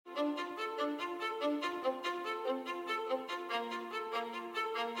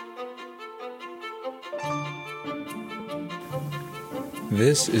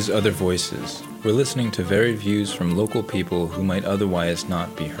This is Other Voices. We're listening to varied views from local people who might otherwise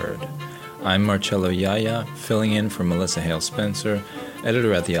not be heard. I'm Marcello Yaya, filling in for Melissa Hale Spencer,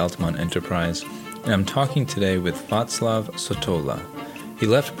 editor at the Altamont Enterprise, and I'm talking today with Václav Sotola. He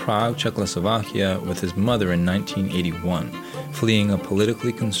left Prague, Czechoslovakia with his mother in 1981, fleeing a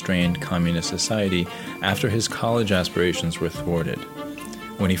politically constrained communist society after his college aspirations were thwarted.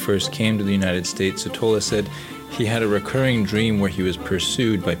 When he first came to the United States, Sotola said he had a recurring dream where he was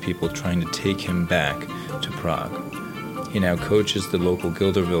pursued by people trying to take him back to Prague. He now coaches the local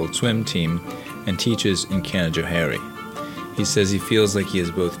Gilderville swim team and teaches in Canajoharie. He says he feels like he is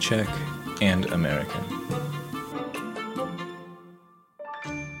both Czech and American.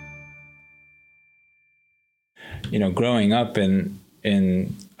 You know, growing up in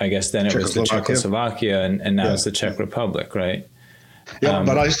I guess then it was the Czechoslovakia and now it's the Czech Republic, right? Yeah,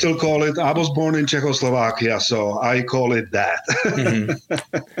 but I still call it, I was born in Czechoslovakia, so I call it that.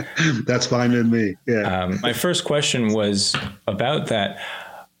 Mm-hmm. That's fine with me, yeah. My first question was about that,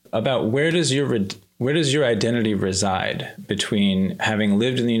 about where does your identity reside between having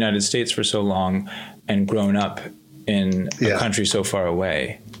lived in the United States for so long and grown up in a country so far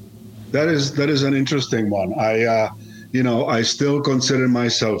away? That is an interesting one. I still consider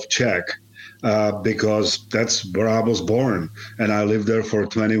myself Czech. Because that's where I was born, and I lived there for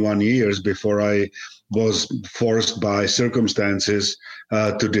 21 years before I was forced by circumstances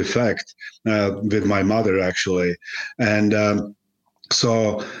to defect with my mother, actually. And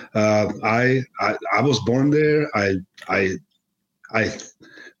so I was born there.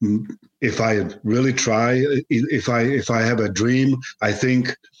 If I really try, if I have a dream, I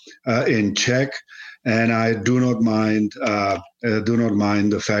think in Czech. And I do not mind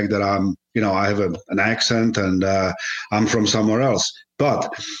the fact that I have an accent and I'm from somewhere else.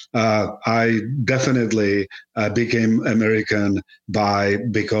 But I definitely became American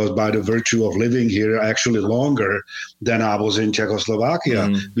because by the virtue of living here actually longer than I was in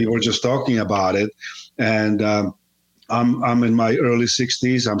Czechoslovakia. We were just talking about it, and I'm in my early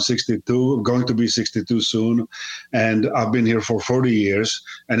 60s. I'm 62. I'm going to be 62 soon, and I've been here for 40 years,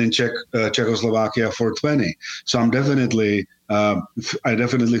 and in Czechoslovakia for 20. So I definitely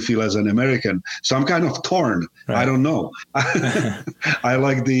feel as an American. So I'm kind of torn. Right. I don't know. I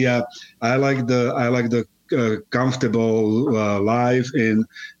like the comfortable life in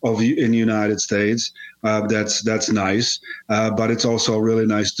United States. That's nice, but it's also really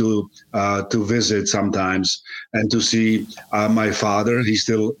nice to visit sometimes and to see my father. He's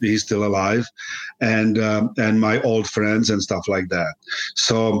still alive, and my old friends and stuff like that.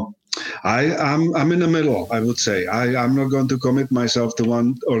 So I'm in the middle, I would say. I'm not going to commit myself to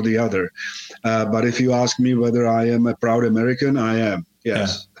one or the other, but if you ask me whether I am a proud American, I am.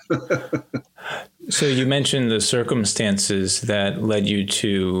 Yes. Yeah. So you mentioned the circumstances that led you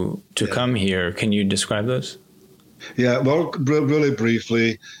to come here. Can you describe those? Yeah, well, really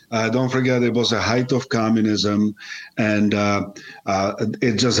briefly, don't forget it was the height of communism, and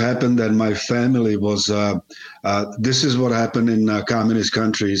it just happened that my family was, this is what happened in communist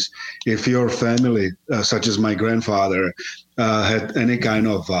countries. If your family, such as my grandfather, had any kind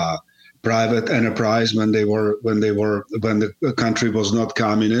of private enterprise when the country was not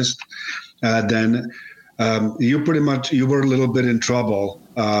communist, then you were a little bit in trouble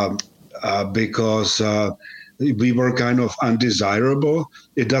because we were kind of undesirable.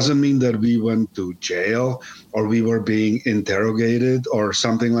 It doesn't mean that we went to jail or we were being interrogated or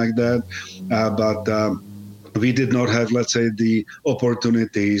something like that, but we did not have, let's say, the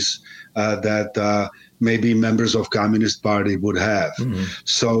opportunities that maybe members of Communist Party would have. Mm-hmm.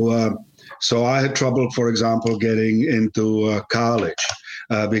 So I had trouble, for example, getting into college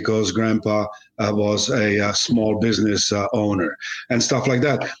because Grandpa was a small business owner and stuff like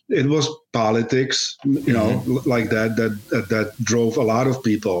that. It was politics, like that drove a lot of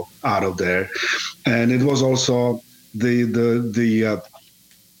people out of there, and it was also the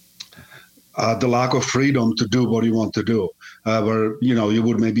lack of freedom to do what you want to do. Where you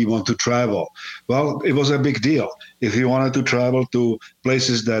would maybe want to travel. Well, it was a big deal. If you wanted to travel to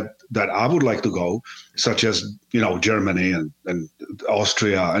places that I would like to go, such as Germany and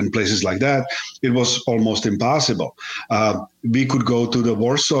Austria and places like that, it was almost impossible. We could go to the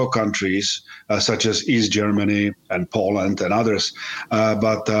Warsaw countries, such as East Germany and Poland and others,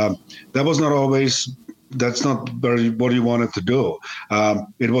 but that was not always. That's not what you wanted to do.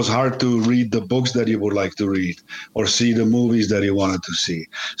 It was hard to read the books that you would like to read or see the movies that you wanted to see.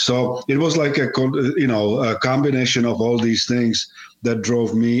 So it was like a combination of all these things that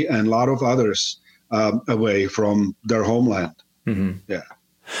drove me and a lot of others away from their homeland. Mm-hmm. Yeah.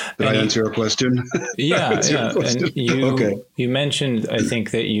 Did I answer your question? Yeah, yeah. Question? And you Okay. you mentioned, I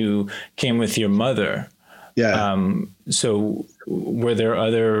think, that you came with your mother. Yeah. So were there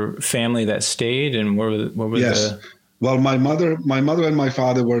other family that stayed, and what were Yes. the? Well, my mother and my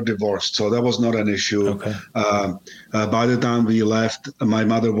father were divorced, so that was not an issue. Okay. By the time we left, my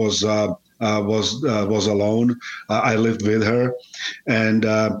mother was alone. I lived with her, and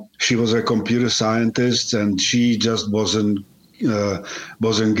she was a computer scientist, and she just wasn't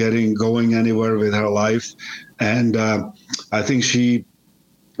getting going anywhere with her life, and I think she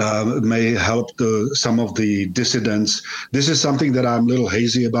may help some of the dissidents. This is something that I'm a little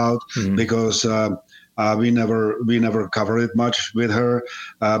hazy about Mhm. because we never covered it much with her,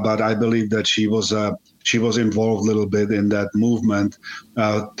 but I believe that she was involved a little bit in that movement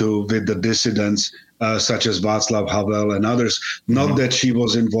with the dissidents. Such as Václav Havel and others. Not that she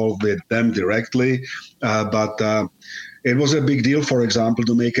was involved with them directly, but it was a big deal, for example,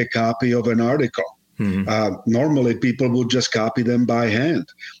 to make a copy of an article. Normally, people would just copy them by hand,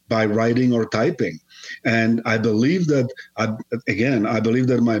 by writing or typing. And I believe that, I believe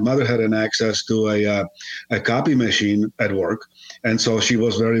that my mother had an access to a copy machine at work. And so she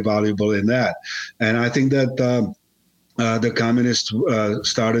was very valuable in that. And I think that the communists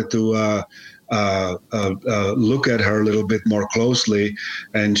started to look at her a little bit more closely,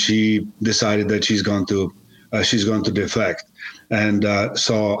 and she decided that she's going to defect. And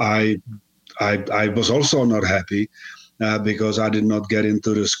so I was also not happy because I did not get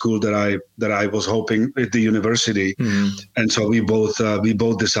into the school that I was hoping at the university, and so we both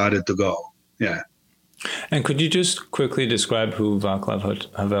decided to go. Yeah. And could you just quickly describe who Václav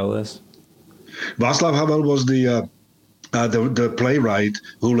Havel is? Václav Havel was the playwright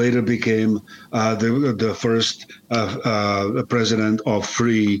who later became the first president of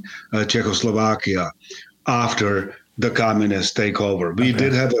free Czechoslovakia after the communist takeover. We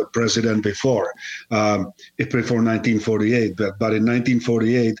did have a president before 1948, but in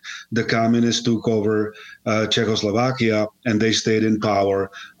 1948, the communists took over Czechoslovakia, and they stayed in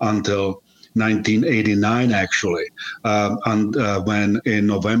power until 1989, actually, when in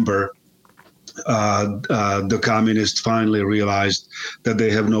November, the communists finally realized that they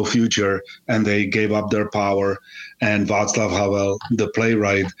have no future, and they gave up their power. And Václav Havel, the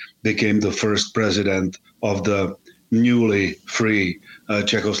playwright, became the first president of the newly free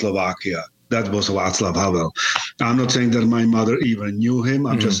Czechoslovakia. That was Václav Havel. I'm not saying that my mother even knew him.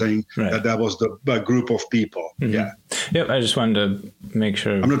 I'm just saying that was the group of people. Yeah. Yep. I just wanted to make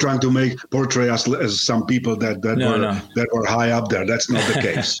sure. I'm not trying to portray us as some people that were high up there. That's not the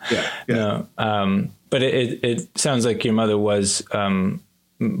case. Yeah. No. But it sounds like your mother was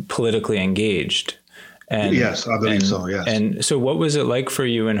politically engaged. And, yes, I believe so, yes. And so what was it like for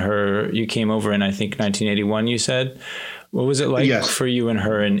you and her? You came over in, I think, 1981, you said. What was it like for you and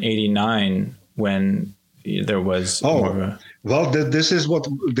her in 89 when there was more of a... Well, this is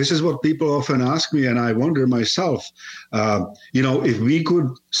what people often ask me, and I wonder myself, if we could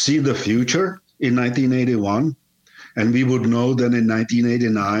see the future in 1981, and we would know that in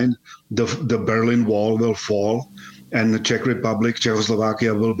 1989, the Berlin Wall will fall and the Czech Republic,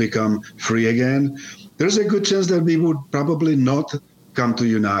 Czechoslovakia will become free again, there's a good chance that we would probably not come to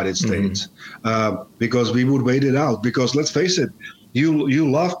United States because we would wait it out. Because let's face it, you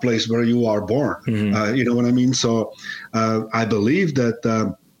love place where you are born. You know what I mean? So I believe that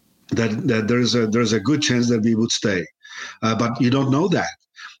there's a good chance that we would stay, but you don't know that.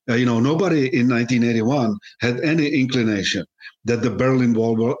 Nobody in 1981 had any inclination that the Berlin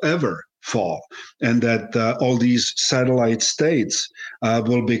Wall will ever fall and that all these satellite states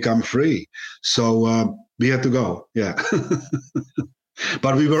will become free. So we had to go. Yeah.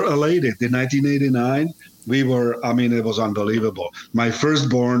 But we were elated. In 1989, it was unbelievable. My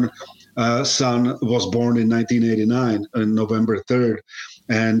firstborn son was born in 1989 on November 3rd.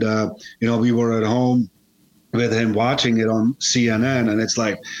 And, we were at home with him watching it on CNN. And it's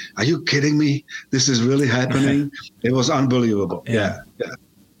like, are you kidding me? This is really happening? It was unbelievable. Yeah.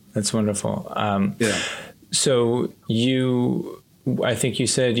 That's wonderful. So I think you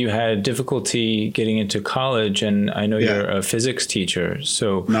said you had difficulty getting into college, and I know you're a physics teacher.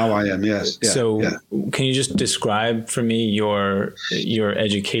 So now I am, yes. Can you just describe for me your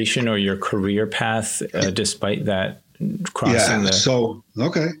education or your career path despite that crossing So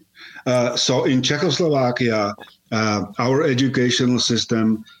in Czechoslovakia, our educational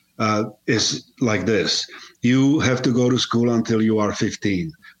system is like this. You have to go to school until you are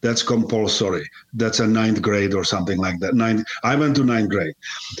 15. That's compulsory. That's a 9th grade or something like that. I went to 9th grade.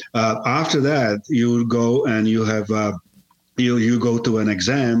 After that, you go and you you go to an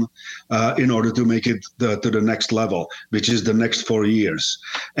exam in order to make it to the next level, which is the next 4 years.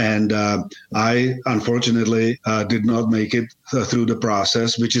 And I unfortunately did not make it through the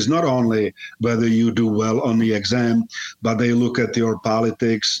process, which is not only whether you do well on the exam, but they look at your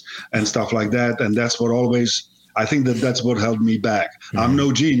politics and stuff like that. And that's what always, I think that's what held me back. Mm-hmm. I'm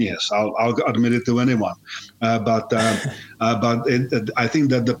no genius. I'll admit it to anyone. But I think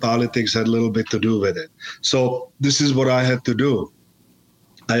that the politics had a little bit to do with it. So this is what I had to do.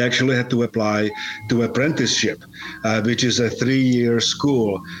 I actually had to apply to apprenticeship, which is a 3-year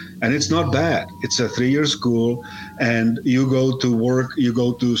school. And it's not bad. It's a 3-year school, and you go to work, you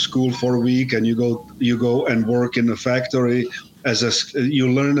go to school for a week, and you go and work in a factory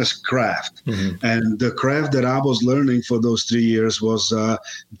you learn a craft. Mm-hmm. And the craft that I was learning for those 3 years was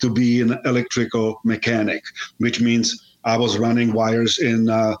to be an electrical mechanic, which means I was running wires in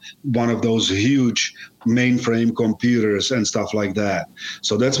one of those huge mainframe computers and stuff like that.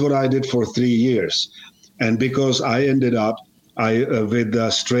 So that's what I did for 3 years. And because I ended up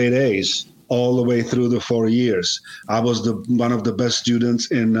with straight A's all the way through the 4 years, I was one of the best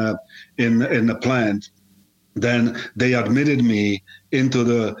students in the plant. Then they admitted me into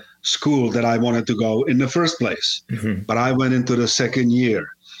the school that I wanted to go in the first place. Mm-hmm. But I went into the second year.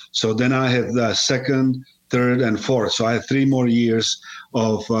 So then I had the second, third, and fourth. So I had 3 more years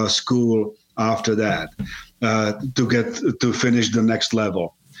of school after that to finish the next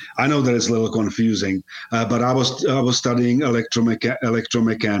level. I know that it's a little confusing, but I was studying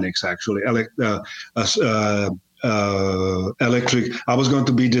electromechanics, actually. Electric. I was going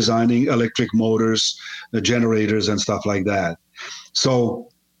to be designing electric motors, generators, and stuff like that. So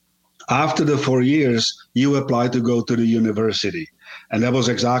after the 4 years, you apply to go to the university. And that was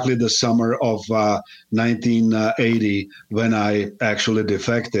exactly the summer of 1980 when I actually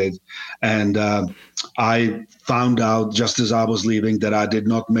defected. And I found out just as I was leaving that I did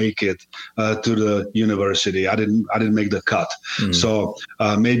not make it to the university. I didn't make the cut. Mm-hmm. So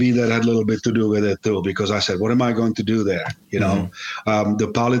maybe that had a little bit to do with it too, because I said, what am I going to do there? You know,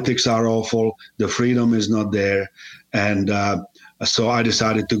 the politics are awful. The freedom is not there. And so I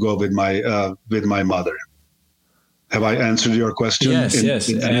decided to go with my mother. Have I answered your question? Yes.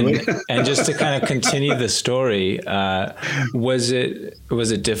 And just to kind of continue the story, was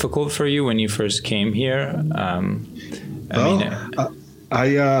it difficult for you when you first came here?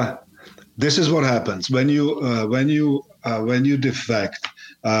 This is what happens when you defect.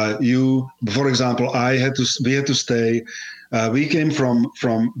 For example, we had to stay. We came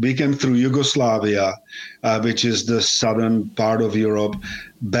through Yugoslavia, which is the southern part of Europe,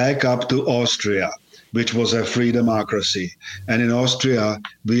 back up to Austria, which was a free democracy. And in Austria,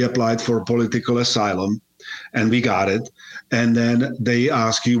 we applied for political asylum, and we got it. And then they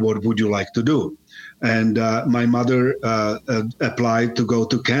ask you, what would you like to do? And my mother applied to go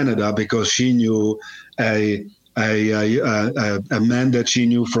to Canada because she knew a man that she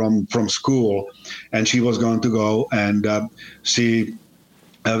knew from school, and she was going to go, and he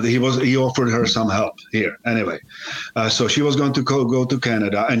offered her some help here anyway. So she was going to go to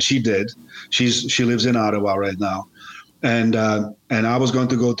Canada, and she did. She lives in Ottawa right now, and I was going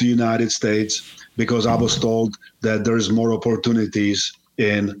to go to United States because I was told that there's more opportunities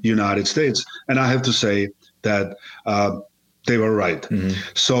in United States, and I have to say that they were right. Mm-hmm.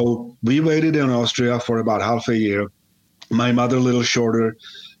 So we waited in Austria for about half a year. My mother a little shorter.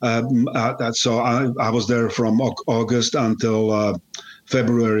 So I was there from August until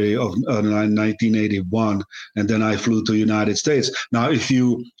February of 1981, and then I flew to United States. Now, if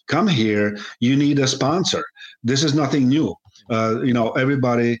you come here, you need a sponsor. This is nothing new.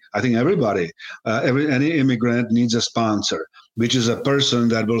 Everybody, any immigrant needs a sponsor, which is a person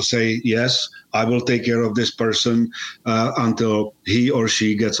that will say, yes, I will take care of this person until he or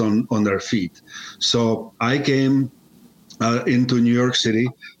she gets on their feet. So I came into New York City,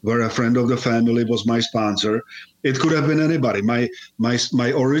 where a friend of the family was my sponsor. It could have been anybody. My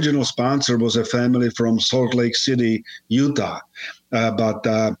original sponsor was a family from Salt Lake City, Utah. But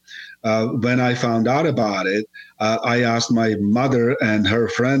when I found out about it, I asked my mother and her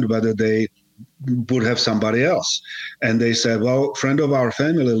friend whether they would have somebody else. And they said, well, a friend of our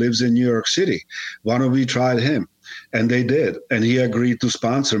family lives in New York City. Why don't we try him? And they did. And he agreed to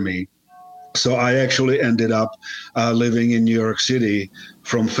sponsor me. So I actually ended up living in New York City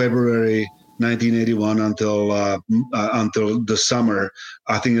from February 1981 until the summer.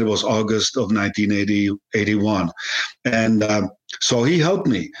 I think it was August of 1981. And so he helped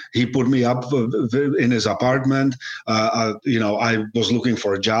me. He put me up in his apartment. I was looking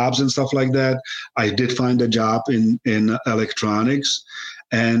for jobs and stuff like that. I did find a job in electronics.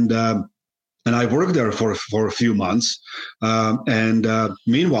 And And I worked there for a few months. And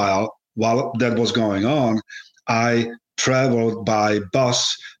meanwhile, while that was going on, I traveled by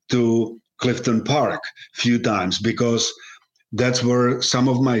bus to Clifton Park a few times because that's where some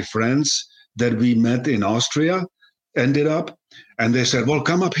of my friends that we met in Austria ended up. And they said, well,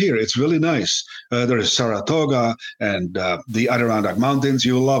 come up here. It's really nice. There is Saratoga and the Adirondack Mountains.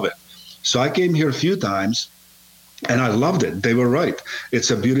 You'll love it. So I came here a few times and I loved it. They were right.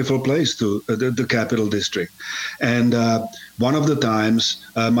 It's a beautiful place to the Capital District. And one of the times,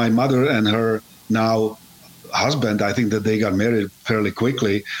 my mother and her now husband, I think that they got married fairly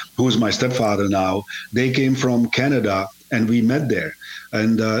quickly, who's my stepfather now, they came from Canada and we met there.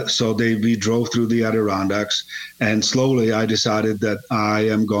 And so we drove through the Adirondacks, and slowly I decided that I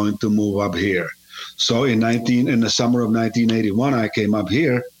am going to move up here. So in the summer of 1981, I came up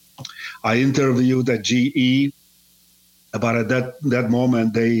here. I interviewed at GE, but at that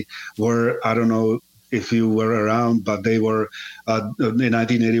moment they were, I don't know if you were around, but they were in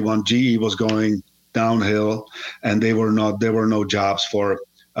 1981. GE was going downhill, and there were no jobs for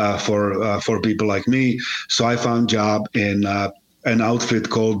people like me. So I found job in an outfit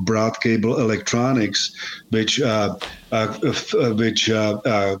called Broad Cable Electronics, which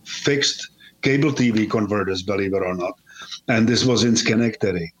fixed cable TV converters, believe it or not. And this was in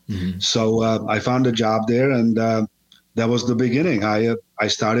Schenectady. Mm-hmm. So I found a job there, and that was the beginning. I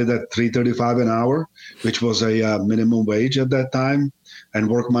started at $3.35 an hour, which was a minimum wage at that time, and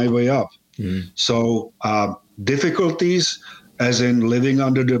worked my way up. Mm-hmm. So difficulties, as in living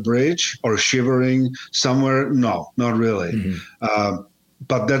under the bridge or shivering somewhere, no, not really. Mm-hmm.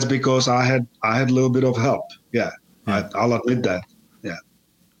 But that's because I had a little bit of help. Yeah. I'll admit that. Yeah.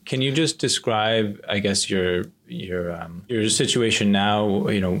 Can you just describe, I guess, your situation now,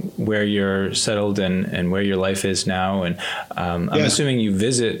 where you're settled and where your life is now? And I'm assuming you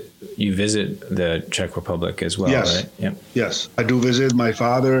visit the Czech Republic as well, yes. Right? Yep. Yes, I do visit. My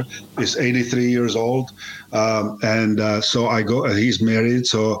father is 83 years old. So I go, he's married.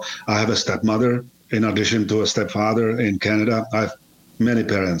 So I have a stepmother in addition to a stepfather in Canada. I have many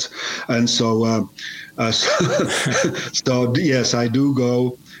parents. And so yes, I do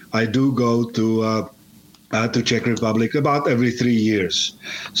go to Czech Republic about every 3 years.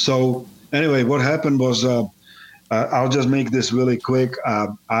 So anyway, what happened was, I'll just make this really quick.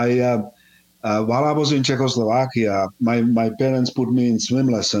 While I was in Czechoslovakia, my parents put me in swim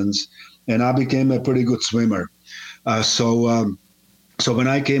lessons, and I became a pretty good swimmer. So when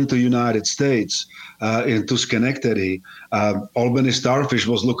I came to United States, into Schenectady, Albany Starfish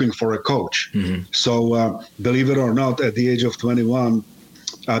was looking for a coach. Mm-hmm. So believe it or not, at the age of 21,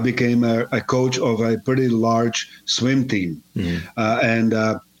 I became a coach of a pretty large swim team. Mm-hmm. And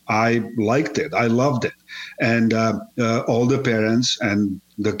I liked it. I loved it. And all the parents and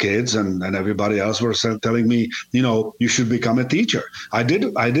the kids and everybody else were telling me, you should become a teacher. I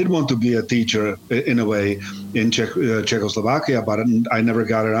did want to be a teacher in a way in Czechoslovakia, but I never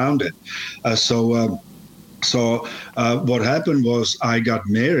got around it. So what happened was I got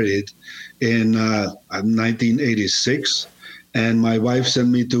married in 1986. And my wife sent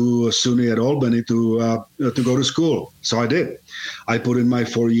me to SUNY at Albany to go to school. So I did. I put in my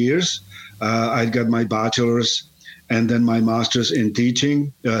 4 years. I got my bachelor's and then my master's in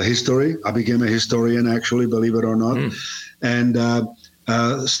teaching history. I became a historian, actually, believe it or not. Mm. And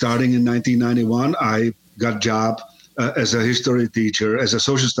starting in 1991, I got a job as a history teacher, as a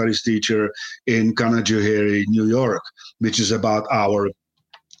social studies teacher in Canajoharie, New York, which is about our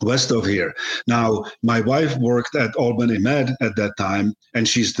west of here. Now, my wife worked at Albany Med at that time, and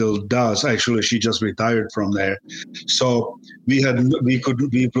she still does. Actually, she just retired from there. So we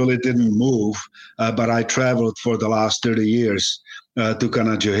really didn't move, but I traveled for the last 30 years to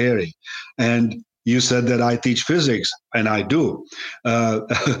Canajoharie. And you said that I teach physics, and I do.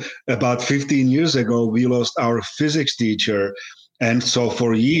 About 15 years ago, we lost our physics teacher. And so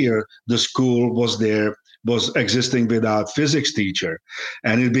for a year, the school was existing without physics teacher.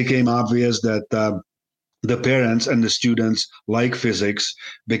 And it became obvious that the parents and the students like physics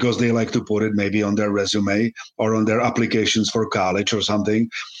because they like to put it maybe on their resume or on their applications for college or something.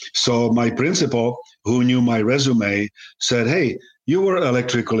 So my principal, who knew my resume, said, "Hey, you were an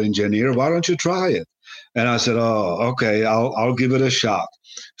electrical engineer. Why don't you try it?" And I said, "Oh, okay, I'll give it a shot."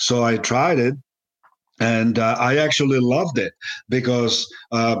 So I tried it. And I actually loved it because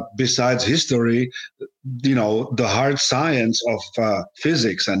besides history, the hard science of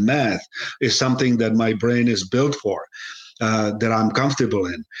physics and math is something that my brain is built for, that I'm comfortable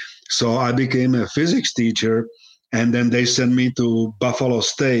in. So I became a physics teacher And then they sent me to Buffalo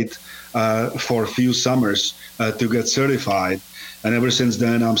State for a few summers to get certified. And ever since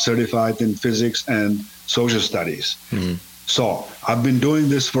then, I'm certified in physics and social studies. Mm-hmm. So I've been doing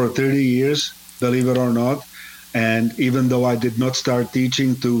this for 30 years, believe it or not. And even though I did not start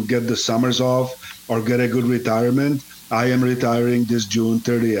teaching to get the summers off or get a good retirement, I am retiring this June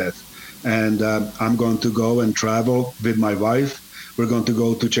 30th. And I'm going to go and travel with my wife. We're going to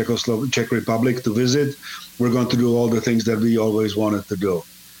go to Czech Republic to visit. We're going to do all the things that we always wanted to do.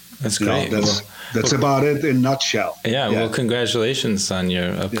 That's great. That's about it in a nutshell. Yeah, well, congratulations on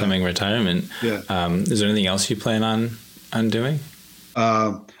your upcoming retirement. Yeah. Is there anything else you plan on doing?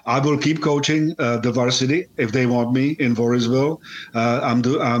 I will keep coaching the varsity if they want me in Voorheesville.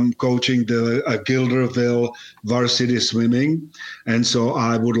 I'm coaching the Gilderville varsity swimming, and so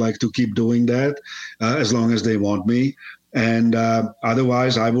I would like to keep doing that as long as they want me. And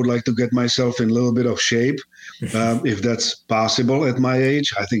otherwise, I would like to get myself in a little bit of shape, if that's possible at my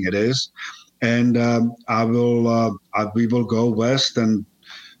age. I think it is. And we will go west and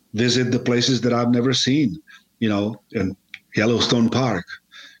visit the places that I've never seen, in Yellowstone Park,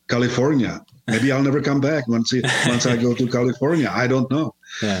 California. Maybe I'll never come back once I go to California. I don't know.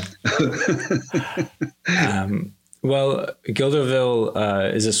 Yeah. Well,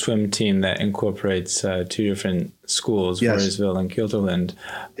 Gilderville is a swim team that incorporates two different schools, yes. Voorheesville and Kilterland.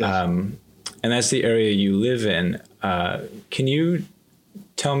 Yes. And that's the area you live in. Can you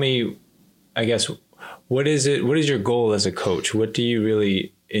tell me, I guess, what is your goal as a coach? What do you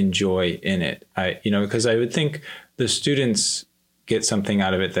really enjoy in it? Because I would think the students get something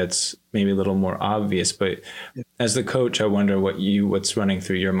out of it that's maybe a little more obvious, but as the coach, I wonder what's running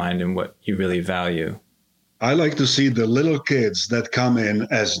through your mind and what you really value. I like to see the little kids that come in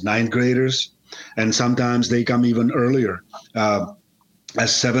as ninth graders, and sometimes they come even earlier,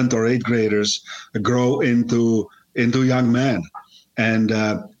 as seventh or eighth graders, grow into young men and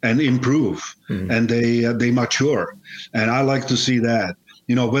improve, and they mature. And I like to see that,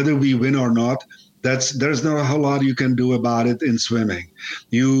 whether we win or not, there's not a whole lot you can do about it in swimming.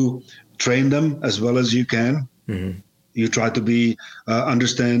 You train them as well as you can. Mm-hmm. You try to be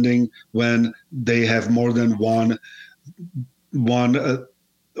understanding when they have more than one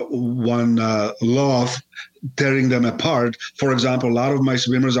law tearing them apart. For example, a lot of my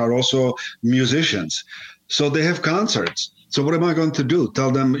swimmers are also musicians, so they have concerts. So what am I going to do?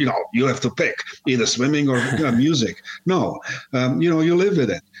 Tell them, you have to pick either swimming or music. No, you live with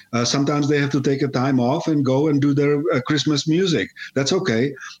it. Sometimes they have to take a time off and go and do their Christmas music. That's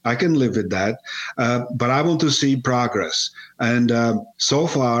okay. I can live with that. But I want to see progress. And so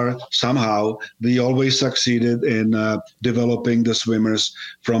far, somehow, we always succeeded in developing the swimmers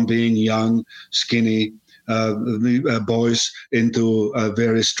from being young, skinny boys into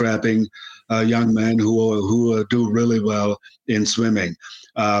very strapping young men who do really well in swimming.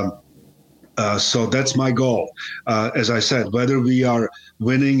 So that's my goal. As I said, whether we are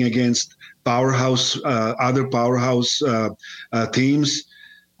winning against other powerhouse teams,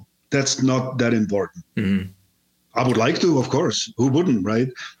 that's not that important. Mm-hmm. I would like to, of course. Who wouldn't, right?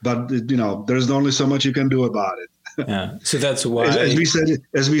 But there's only so much you can do about it. Yeah. So that's why, as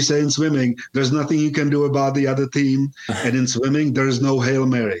we say in swimming, there's nothing you can do about the other team, and in swimming, there's no Hail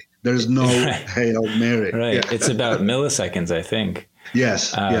Mary. There's no Hail Mary. Right. Yeah. It's about milliseconds, I think.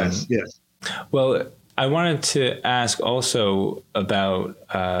 Yes. Yes. Well, I wanted to ask also about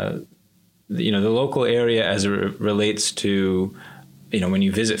the local area as it relates to when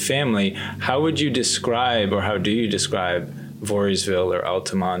you visit family. How would you describe, or how do you describe Voorheesville or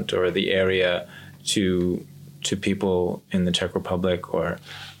Altamont or the area to people in the Czech Republic or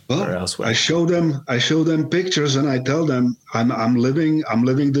elsewhere? I show them pictures, and I tell them I'm living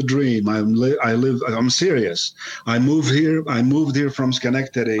the dream. I'm serious. I moved here from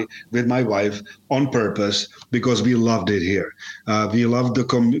Schenectady with my wife on purpose because we loved it here. We loved the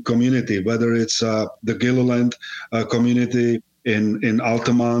community, whether it's the Gilliland community in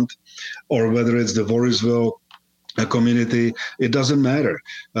Altamont, or whether it's the Voorheesville community. It doesn't matter.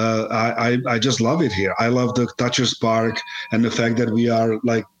 I just love it here. I love the Touchers Park and the fact that we are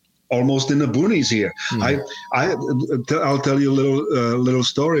like almost in the boonies here. I'll tell you a little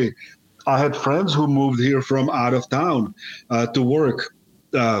story. I had friends who moved here from out of town to work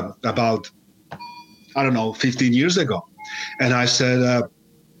about 15 years ago, and I said,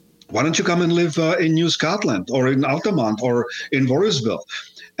 why don't you come and live in New Scotland or in Altamont or in Voorheesville?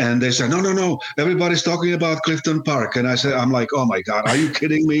 And they said, no, no, no, everybody's talking about Clifton Park. And I said, I'm like, oh my God, are you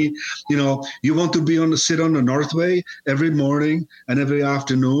kidding me? You want to sit on the Northway every morning and every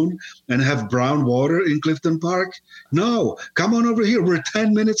afternoon and have brown water in Clifton Park? No, come on over here. We're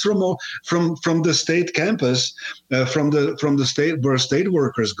 10 minutes from the state campus, from the state where state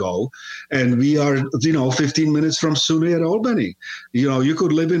workers go. And we are, 15 minutes from SUNY at Albany. You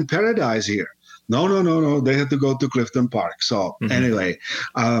could live in paradise here. No, no, no, no. They had to go to Clifton Park. So anyway,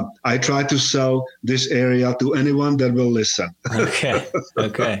 I try to sell this area to anyone that will listen.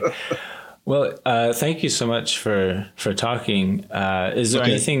 Okay. Well, thank you so much for talking. Is there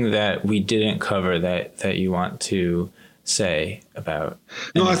anything that we didn't cover that you want to say about?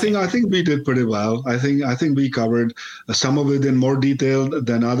 No, I think we did pretty well. I think we covered some of it in more detail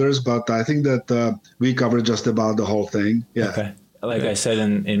than others, but I think that we covered just about the whole thing. Yeah. Okay. Like I said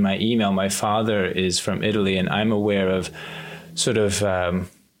in my email, my father is from Italy, and I'm aware of sort of,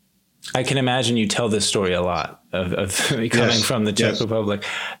 I can imagine you tell this story a lot of coming from the Czech Republic,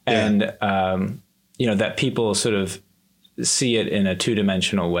 and, that people sort of see it in a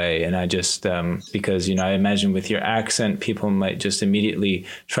two-dimensional way. And I just, because, I imagine with your accent, people might just immediately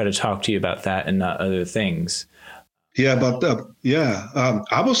try to talk to you about that and not other things. Yeah, but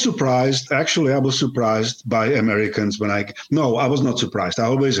I was surprised. Actually, I was surprised by Americans I was not surprised. I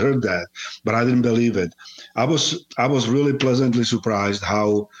always heard that, but I didn't believe it. I was really pleasantly surprised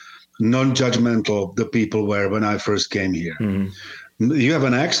how non-judgmental the people were when I first came here. Mm-hmm. You have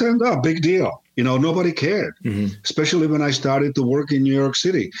an accent? Oh, big deal. Nobody cared, especially when I started to work in New York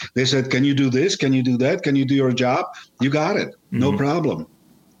City. They said, can you do this? Can you do that? Can you do your job? You got it. No problem.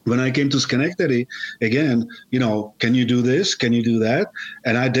 When I came to Schenectady, again, can you do this? Can you do that?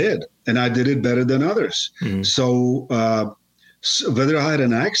 And I did. And I did it better than others. Mm-hmm. So whether I had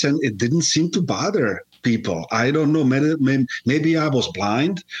an accent, it didn't seem to bother people. I don't know. Maybe I was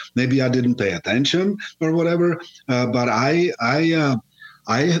blind. Maybe I didn't pay attention or whatever. But I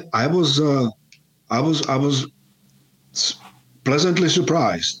was pleasantly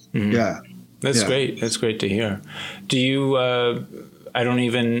surprised. Mm-hmm. Yeah. That's great. That's great to hear. Do you... I don't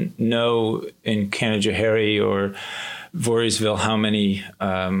even know in Canajoharie or Voorheesville how many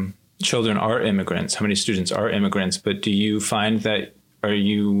children are immigrants, how many students are immigrants, but do you find that, are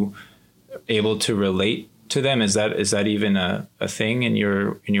you able to relate to them? Is that even a thing in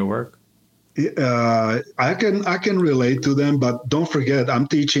your work? I can relate to them, but don't forget, I'm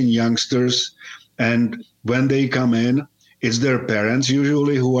teaching youngsters, and when they come in, it's their parents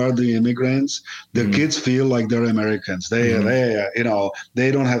usually who are the immigrants. The kids feel like they're Americans. They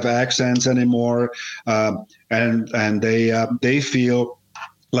don't have accents anymore, and they feel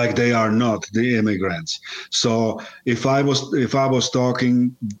like they are not the immigrants. So if I was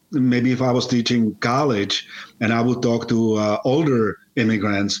talking, maybe if I was teaching college and I would talk to older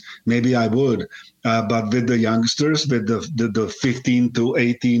immigrants, maybe I would. But with the youngsters, with the 15 to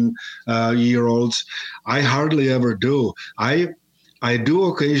 18 year olds, I hardly ever do. I do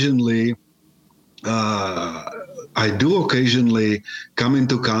occasionally come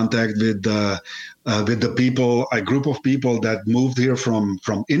into contact with the people, a group of people that moved here from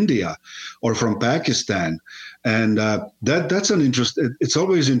India or from Pakistan, and that's an interest. It's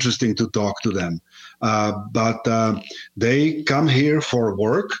always interesting to talk to them, but they come here for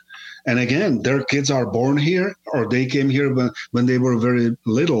work. And again, their kids are born here, or they came here when they were very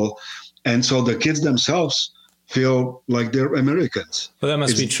little. And so the kids themselves feel like they're Americans. Well, that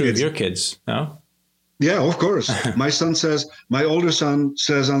must be true of your kids, no? Yeah, of course. My older son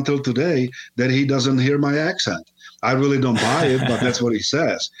says until today that he doesn't hear my accent. I really don't buy it, but that's what he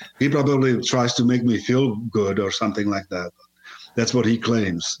says. He probably tries to make me feel good or something like that. That's what he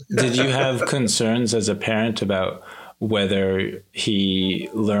claims. Did you have concerns as a parent about whether he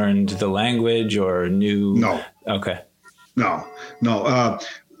learned the language or knew? No. Okay. No.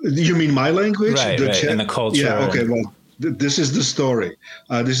 You mean my language? Right, and the culture. Yeah, okay, well, this is the story.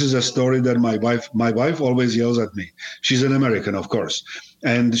 This is a story that my wife always yells at me. She's an American, of course.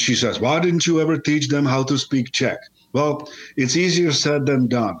 And she says, why didn't you ever teach them how to speak Czech? Well, it's easier said than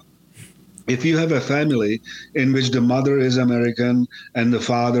done. If you have a family in which the mother is American and the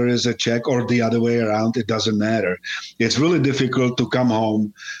father is a Czech, or the other way around, it doesn't matter. It's really difficult to come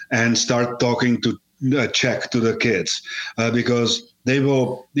home and start talking to Czech to the kids because they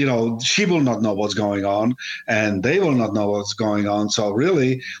will, she will not know what's going on and they will not know what's going on. So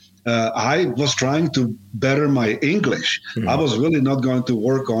really, I was trying to better my English. Mm-hmm. I was really not going to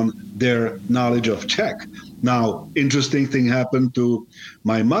work on their knowledge of Czech. Now, interesting thing happened to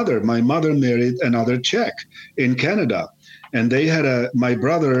my mother. My mother married another Czech in Canada. and they had my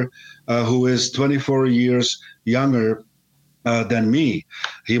brother, who is 24 years younger than me.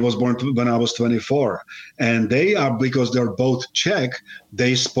 He was born when I was 24, and they are, because they're both Czech.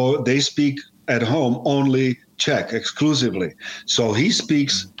 They speak at home only Czech exclusively. So he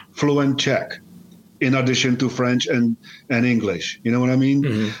speaks fluent Czech, in addition to French and English. You know what I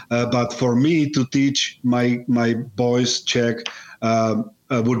mean? But for me to teach my boys Czech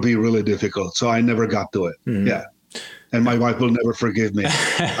would be really difficult. So I never got to it. Yeah. And my wife will never forgive me.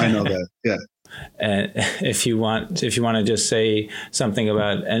 I know that. Yeah. And if you want to just say something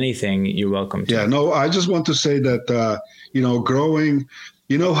about anything, you're welcome to. Yeah, no, I just want to say that, growing,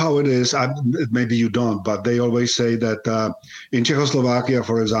 you know how it is, maybe you don't, but they always say that in Czechoslovakia,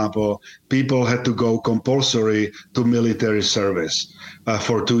 for example, people had to go compulsory to military service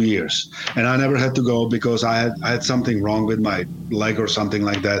for 2 years. And I never had to go because I had something wrong with my leg or something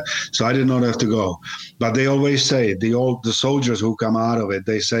like that. So I did not have to go. But they always say, the soldiers who come out of it,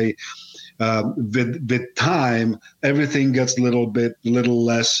 they say, with time, everything gets a little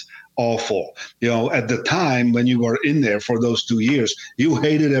less awful. At the time when you were in there for those 2 years, you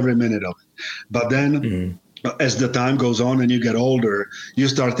hated every minute of it. But then as the time goes on and you get older, you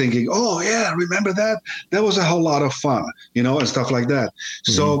start thinking, oh yeah, remember that? That was a whole lot of fun, and stuff like that.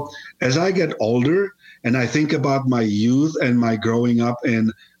 So as I get older and I think about my youth and my growing up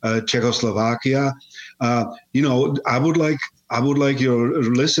in Czechoslovakia, I would like your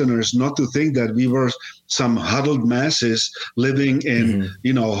listeners not to think that we were some huddled masses living in,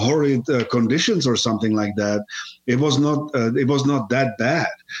 horrid conditions or something like that. It was not that bad.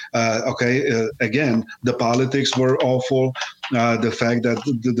 Again, the politics were awful. The fact that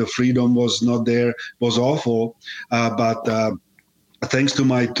the freedom was not there was awful. But thanks to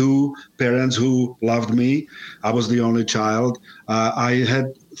my two parents who loved me, I was the only child. I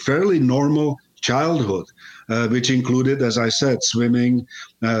had fairly normal childhood. Which included, as I said, swimming,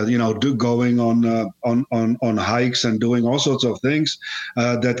 going on hikes and doing all sorts of things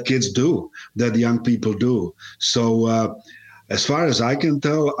that kids do, that young people do. So as far as I can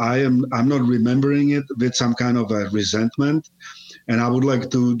tell, I'm not remembering it with some kind of a resentment, and I would like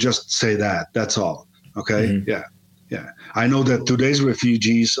to just say that. That's all. Okay. Yeah. Yeah, I know that today's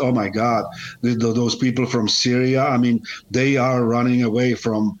refugees, oh my God, those people from Syria, I mean, they are running away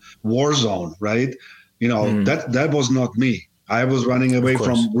from war zone, right? That was not me. I was running away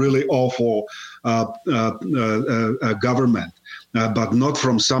from really awful government, but not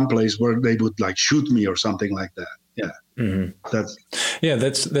from some place where they would like shoot me or something like that. Yeah.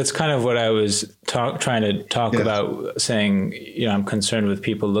 That's kind of what I was trying to talk about, saying, I'm concerned with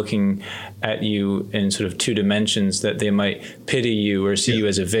people looking at you in sort of two dimensions, that they might pity you or see you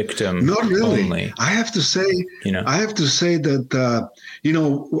as a victim. Not really. Only. I have to say that,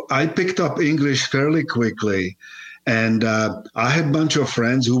 I picked up English fairly quickly, and I had a bunch of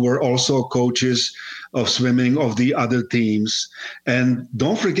friends who were also coaches of swimming of the other teams. And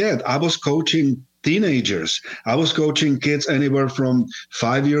don't forget, I was coaching teenagers. I was coaching kids anywhere from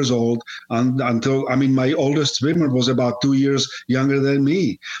 5 years old until, my oldest swimmer was about 2 years younger than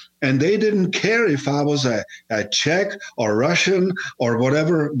me. And they didn't care if I was a Czech or Russian or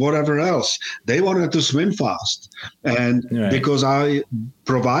whatever else. They wanted to swim fast. And because I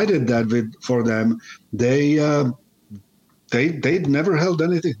provided that for them, they never held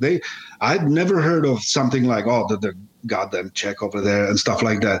anything. I'd never heard of something like, the goddamn Czech over there and stuff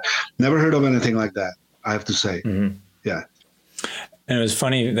like that. Never heard of anything like that, I have to say. Yeah. And it was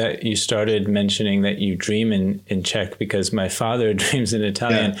funny that you started mentioning that you dream in Czech, because my father dreams in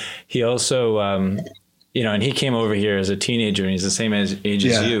Italian. Yeah. He also, and he came over here as a teenager, and he's the same age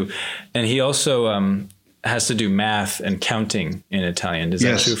as you. And he also has to do math and counting in Italian. Is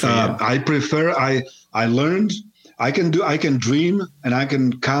that true for you? I prefer, I learned, I can dream and I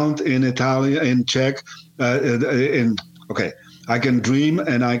can count in Italian, in Czech, I can dream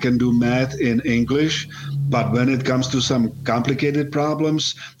and I can do math in English, but when it comes to some complicated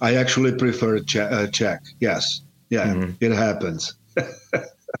problems, I actually prefer Czech. Yes, It happens.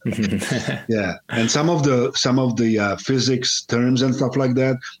 Yeah, and some of the physics terms and stuff like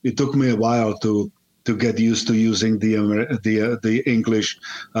that, it took me a while to get used to using the English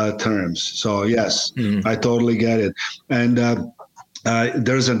terms. So yes, I totally get it. And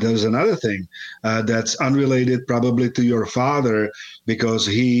there's another thing that's unrelated probably to your father, because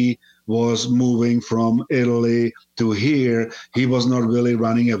he was moving from Italy to here. He was not really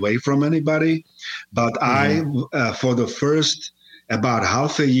running away from anybody, but I, for the first about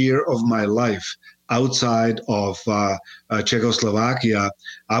half a year of my life outside of Czechoslovakia,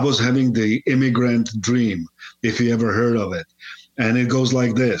 I was having the immigrant dream, if you ever heard of it. And it goes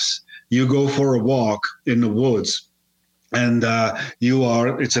like this. You go for a walk in the woods, and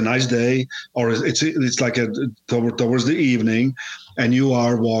it's a nice day, or it's like towards the evening, and you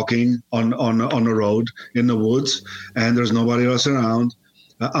are walking on a road in the woods, and there's nobody else around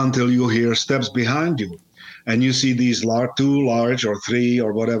until you hear steps behind you, and you see these two large or three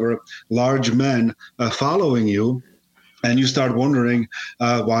or whatever large men following you. And you start wondering,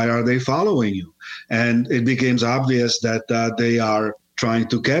 why are they following you? And it becomes obvious that they are trying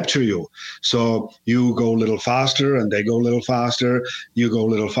to capture you. So you go a little faster and they go a little faster. You go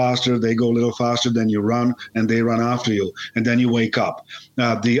a little faster, they go a little faster. Then you run and they run after you. And then you wake up.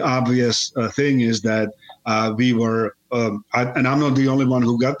 The obvious thing is that we were, and I'm not the only one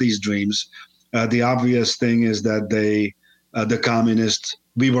who got these dreams. The obvious thing is that the communists,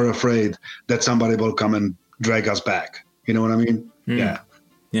 we were afraid that somebody will come and drag us back. You know what I mean? Yeah.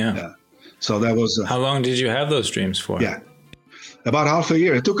 So that was. How long did you have those dreams for? Yeah. About half a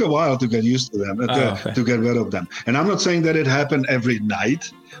year. It took a while to get used to them, to get rid of them. And I'm not saying that it happened every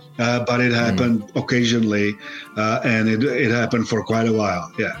night, but it happened occasionally, and it happened for quite a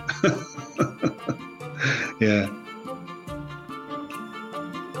while. Yeah. Yeah.